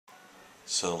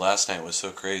So last night was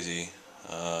so crazy.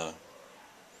 The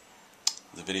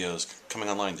video is coming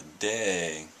online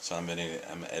today, so I'm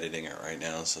editing it right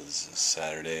now. So this is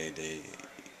Saturday, day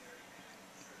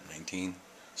 19,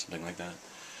 something like that.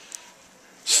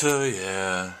 So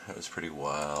yeah, it was pretty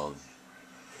wild.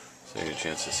 So you get a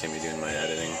chance to see me doing my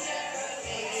editing.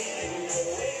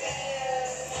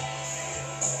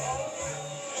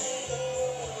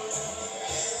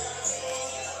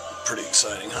 Pretty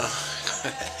exciting, huh?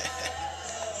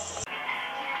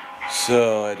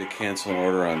 So I had to cancel an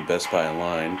order on Best Buy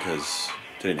online because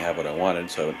they didn't have what I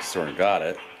wanted, so I went to the store and got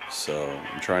it. So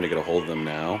I'm trying to get a hold of them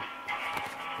now,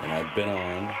 and I've been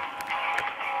on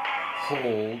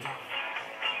hold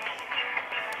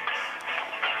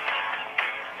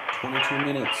 22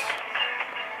 minutes.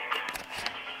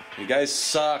 You guys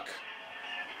suck.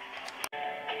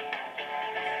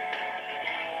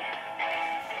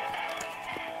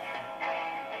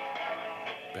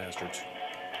 Bastards.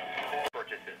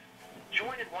 Purchases.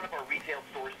 Join at one of our retail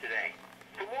stores today.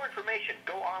 For more information,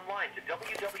 go online to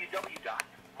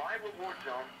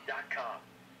www.myrewardzone.com.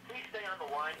 Please stay on the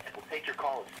line and we'll take your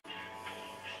calls.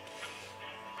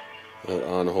 That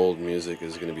on-hold music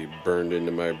is going to be burned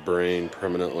into my brain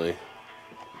permanently.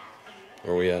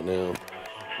 Where are we at now?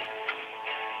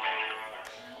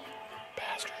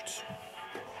 Bastards.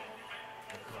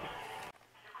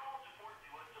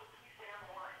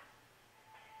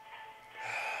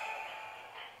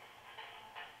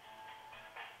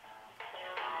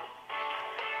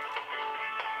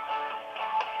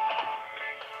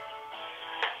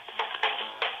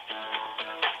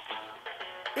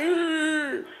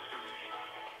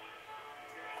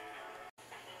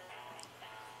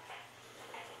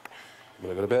 I'm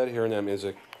gonna go to bed hearing that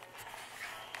music.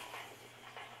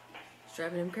 It's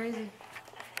driving him crazy.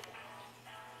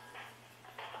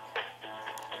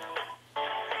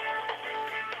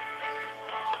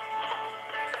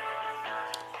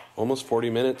 Almost 40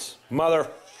 minutes. Mother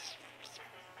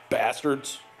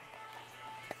bastards.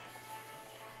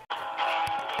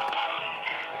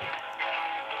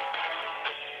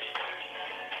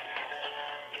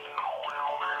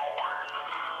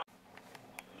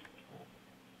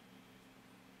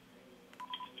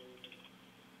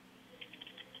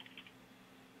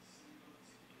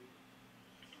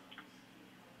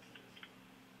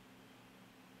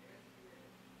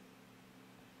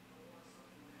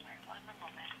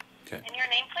 Okay. And your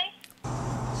name, please?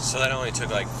 So that only took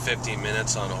like 50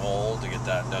 minutes on hold to get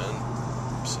that done.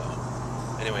 So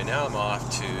anyway, now I'm off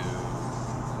to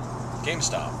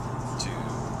GameStop to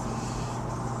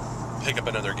pick up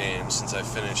another game since I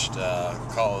finished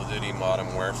Call of Duty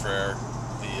Modern Warfare,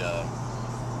 the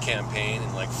campaign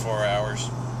in like 4 hours.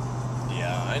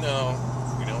 Yeah, I know,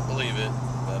 you don't believe it,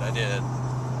 but I did.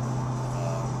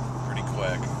 Pretty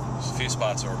quick. There's a few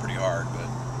spots that were pretty hard, but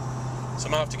so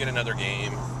I'm off to get another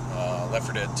game. Left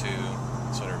 4 Dead 2.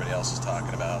 That's what everybody else is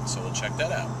talking about, so we'll check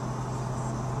that out.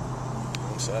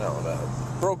 What's that all about?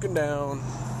 Broken down.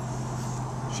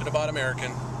 Should have bought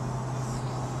American.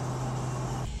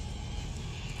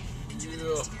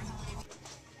 Yeah.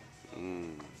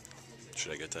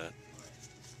 Should I get that?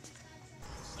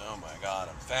 Oh my god,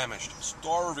 I'm famished. I'm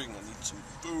starving. I need some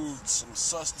food, some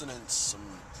sustenance,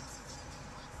 some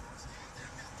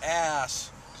ass.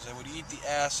 Because I would eat the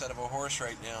ass out of a horse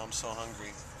right now. I'm so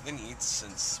hungry. I didn't eat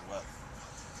since, what,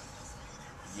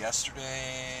 yesterday,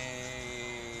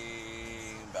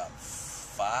 about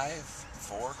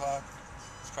 4 o'clock.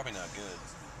 It's probably not good.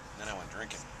 And then I went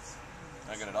drinking.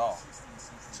 Not good at all.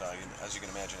 So, as you can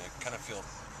imagine, I kind of feel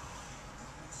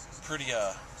pretty,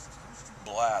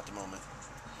 blah at the moment.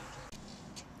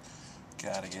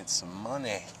 Gotta get some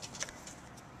money.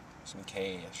 Some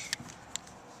cash.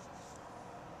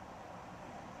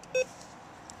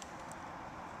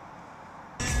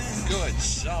 Good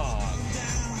song,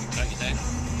 don't you think?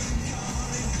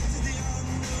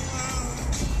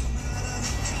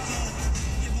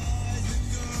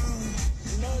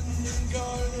 London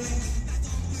Garden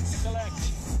Select.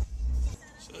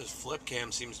 So this flip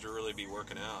cam seems to really be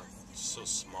working out. It's so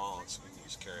small, it's going to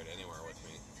just carry it anywhere with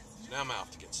me. So now I'm off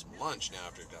to get some lunch now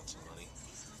after I've got some money.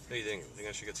 What do you think? Think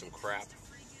I should get some crap?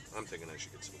 I'm thinking I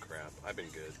should get some crap. I've been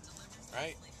good,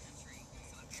 right?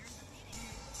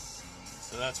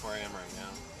 So that's where I am right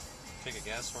now. Take a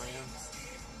guess where I am?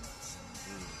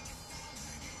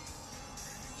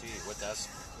 Gee, what are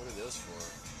those for?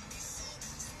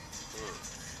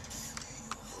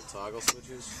 Little toggle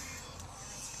switches?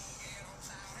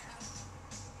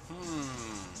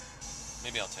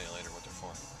 Maybe I'll tell you later what they're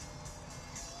for.